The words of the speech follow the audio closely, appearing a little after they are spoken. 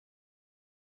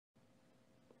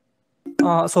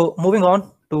So moving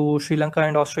on to Sri Lanka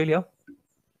and Australia.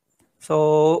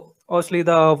 So obviously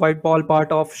the white ball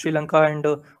part of Sri Lanka and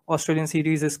Australian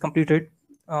series is completed.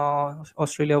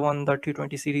 Australia won the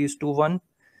T20 series 2-1,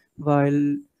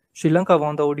 while Sri Lanka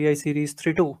won the ODI series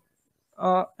 3-2.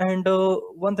 And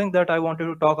one thing that I wanted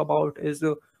to talk about is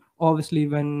obviously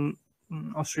when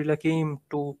Australia came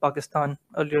to Pakistan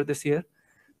earlier this year,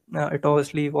 it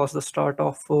obviously was the start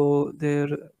of their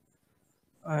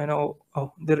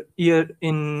their year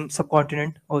in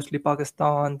subcontinent, obviously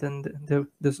Pakistan, then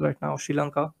there's right now Sri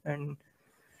Lanka, and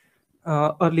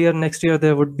earlier next year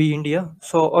there would be India.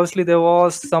 So obviously there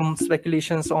was some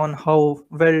speculations on how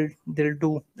well they'll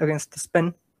do against the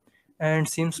spin, and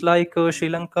seems like Sri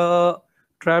Lanka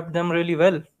trapped them really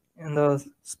well in the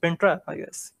spin trap. I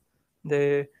guess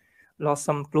they lost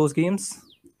some close games,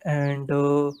 and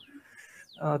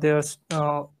they are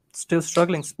still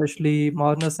struggling, especially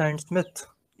Marnus and Smith,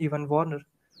 even Warner.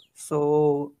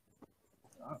 So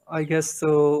I guess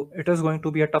it is going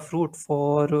to be a tough route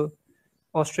for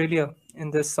Australia in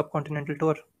this subcontinental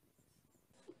tour.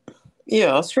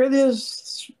 Yeah,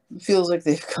 Australia's feels like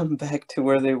they've come back to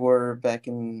where they were back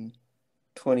in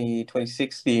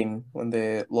 2016 when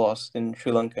they lost in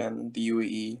Sri Lanka and the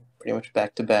UAE pretty much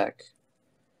back to back.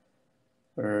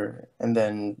 And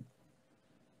then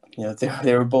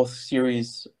they were both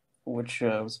series which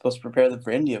was supposed to prepare them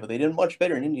for India, but they did much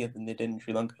better in India than they did in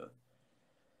Sri Lanka.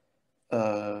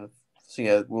 So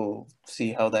yeah, we'll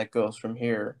see how that goes from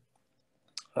here.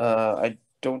 I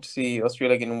don't see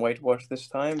Australia getting whitewashed this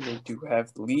time. They do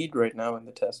have the lead right now in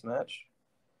the Test match.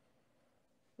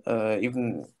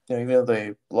 Even though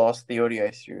they lost the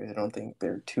ODI series, I don't think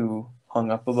they're too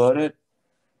hung up about it.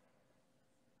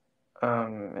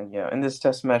 And yeah, in this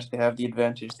Test match, they have the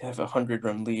advantage. They have a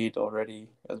 100-run lead already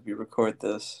as we record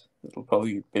this. It'll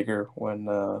probably be bigger when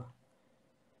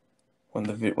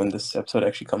this episode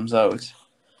actually comes out.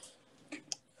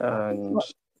 And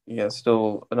yeah,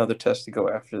 still another test to go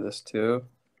after this too.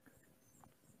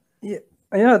 Yeah,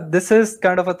 yeah, this is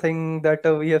kind of a thing that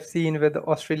we have seen with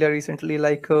Australia recently.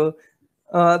 Like,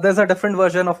 there's a different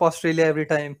version of Australia every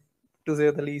time, to say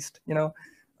the least.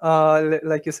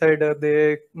 Like you said,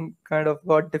 they kind of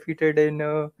got defeated in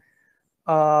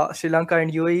Sri Lanka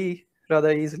and UAE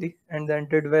rather easily, and then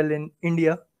did well in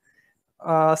India.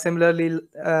 Similarly,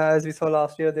 as we saw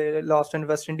last year, they lost in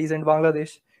West Indies and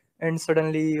Bangladesh, and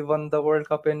suddenly won the World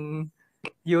Cup in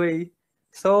UAE.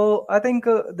 So I think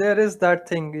there is that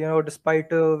thing, despite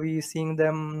we seeing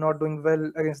them not doing well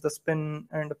against the spin,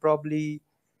 and probably,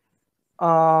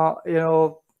 uh, you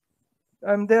know,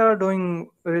 they are doing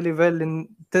really well in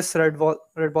this red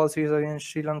ball series against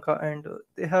Sri Lanka, and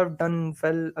they have done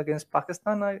well against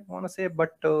Pakistan, I want to say,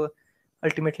 but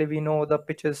ultimately we know the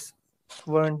pitches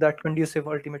weren't that conducive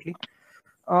ultimately.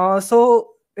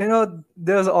 So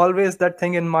there's always that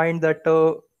thing in mind that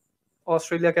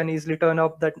Australia can easily turn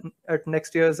up that at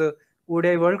next year's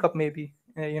ODI World Cup maybe.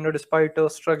 Despite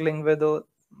struggling with the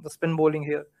spin bowling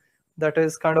here, that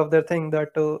is kind of their thing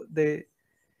that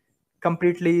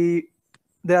completely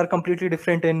they are completely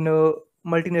different in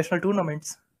multinational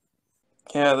tournaments.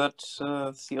 Yeah, that's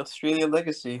the Australia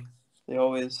legacy. They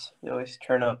always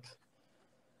turn up,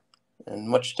 and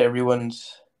much to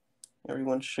everyone's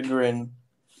chagrin,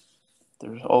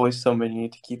 there's always somebody you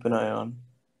need to keep an eye on.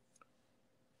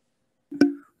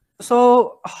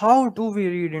 So how do we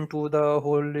read into the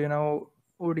whole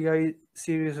ODI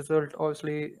series result?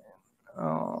 Obviously,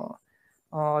 uh,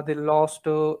 they lost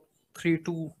 3-2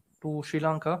 to Sri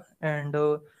Lanka, and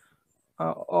of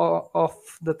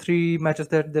the three matches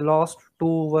that they lost,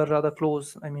 two were rather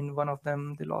close. I mean, one of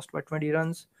them they lost by 20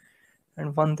 runs,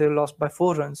 and one they lost by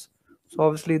 4 runs. So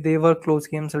obviously they were close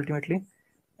games ultimately,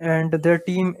 and their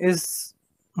team is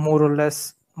more or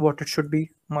less what it should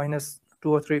be, minus two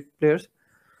or three players.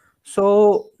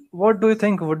 So what do you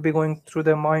think would be going through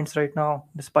their minds right now,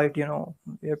 despite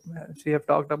as we have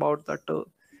talked about that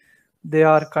they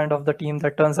are kind of the team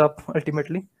that turns up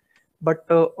ultimately, but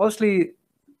obviously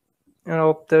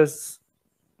there's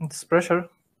this pressure,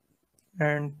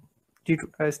 and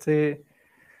I say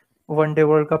one day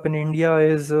World Cup in India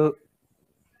is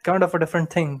kind of a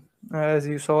different thing. As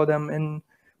you saw them in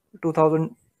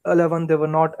 2011, they were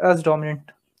not as dominant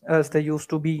as they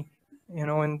used to be,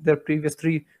 in their previous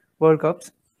three World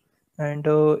Cups. And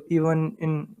even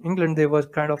in England, they were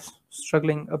kind of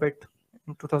struggling a bit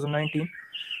in 2019.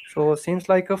 So it seems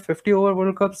like a 50 over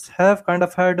World Cups have kind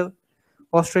of had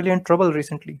Australian trouble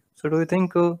recently. So do you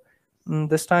think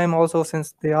this time also,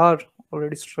 since they are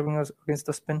already struggling against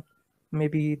the spin,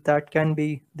 maybe that can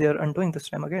be their undoing this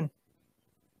time again?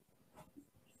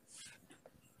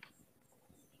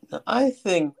 I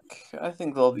think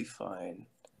they'll be fine.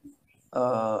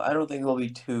 I don't think they'll be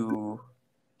too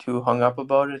hung up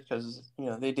about it because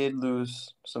they did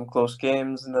lose some close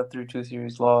games in that 3-2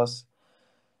 series loss,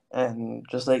 and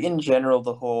just like in general,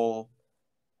 the whole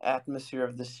atmosphere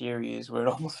of the series where it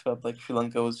almost felt like Sri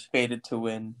Lanka was fated to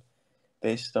win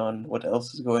based on what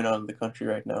else is going on in the country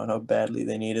right now and how badly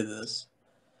they needed this.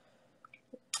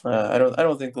 I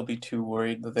don't think they'll be too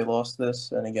worried that they lost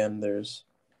this. And again, there's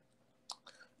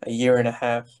a year and a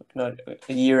half, not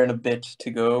a year and a bit to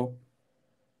go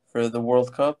for the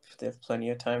World Cup. They have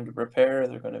plenty of time to prepare.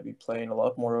 They're going to be playing a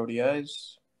lot more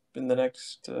ODIs in the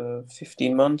next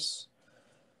 15 months.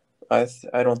 I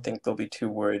don't think they'll be too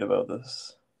worried about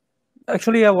this.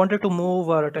 Actually, I wanted to move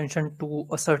our attention to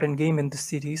a certain game in this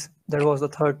series. That was the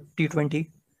third T20,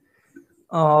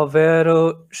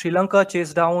 where Sri Lanka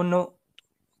chased down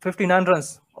 59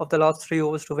 runs of the last 3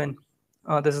 overs to win.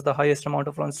 This is the highest amount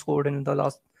of runs scored in the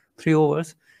last 3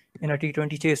 overs in a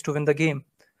T20 chase to win the game.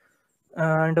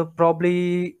 And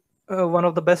probably one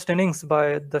of the best innings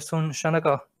by the Sun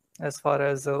Shanaka as far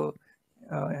as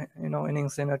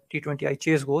innings in a T20I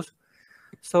chase goes.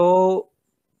 So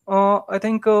I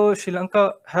think Sri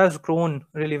Lanka has grown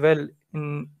really well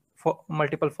in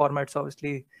multiple formats.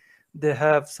 Obviously, they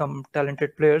have some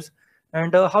talented players.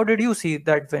 And how did you see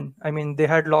that win? I mean, they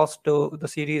had lost the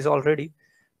series already,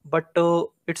 but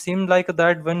it seemed like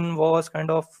that win was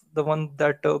kind of the one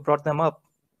that brought them up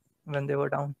when they were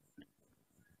down.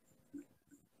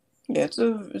 Yeah, it's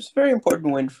a very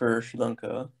important win for Sri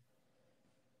Lanka.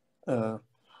 And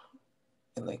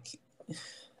like,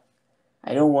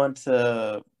 I don't want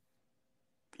to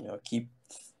keep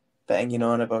banging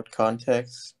on about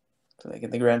context. Like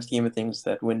in the grand scheme of things,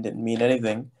 that win didn't mean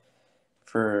anything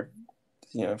for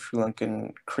Sri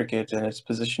Lankan cricket and its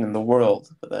position in the world,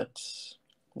 but that's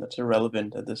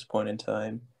irrelevant at this point in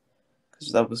time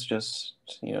because that was just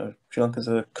Sri Lanka's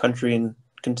a country in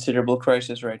considerable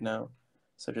crisis right now,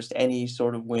 so just any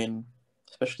sort of win,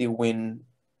 especially a win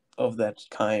of that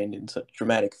kind in such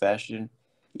dramatic fashion,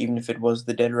 even if it was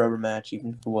the dead rubber match, even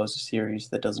if it was a series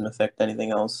that doesn't affect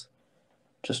anything else,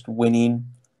 just winning,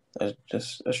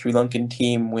 just a Sri Lankan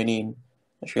team winning,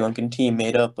 a Sri Lankan team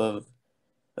made up of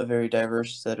a very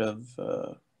diverse set of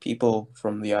people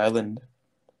from the island.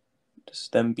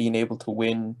 Just them being able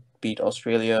to beat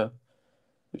Australia,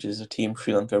 which is a team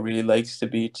Sri Lanka really likes to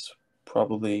beat,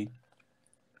 probably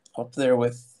up there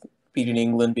with beating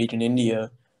England, beating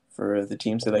India for the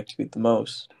teams they like to beat the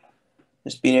most.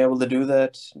 Just being able to do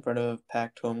that in front of a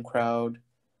packed home crowd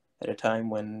at a time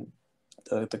when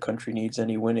the country needs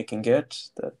any win it can get,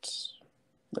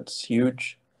 that's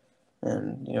huge.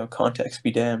 And context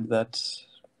be damned, that's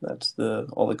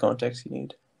all the context you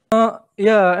need.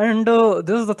 Yeah, and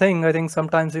this is the thing. I think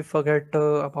sometimes we forget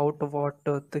about what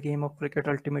the game of cricket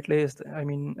ultimately is. I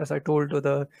mean, as I told you,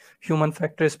 the human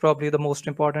factor is probably the most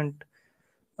important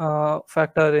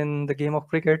factor in the game of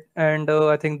cricket, and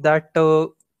I think that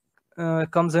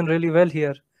comes in really well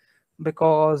here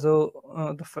because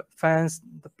the fans,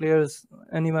 the players,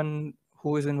 anyone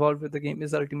who is involved with the game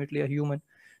is ultimately a human,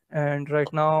 and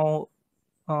right now,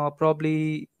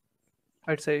 probably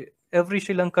I'd say every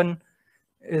Sri Lankan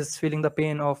is feeling the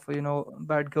pain of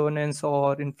bad governance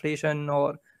or inflation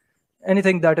or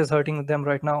anything that is hurting them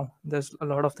right now. There's a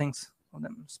lot of things on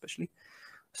them, especially.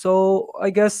 So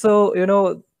I guess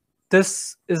so.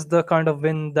 This is the kind of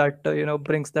win that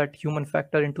brings that human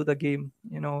factor into the game.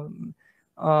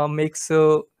 Uh, makes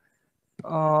uh,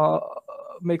 uh,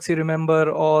 makes you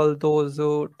remember all those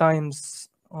times.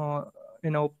 Not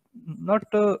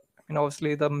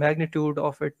obviously the magnitude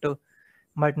of it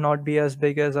might not be as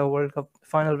big as a World Cup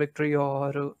final victory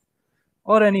or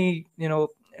any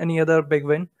other big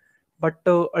win, but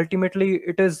ultimately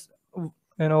it is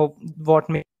what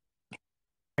makes.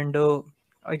 And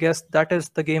I guess that is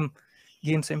the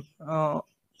game's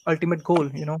ultimate goal,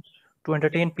 to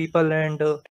entertain people and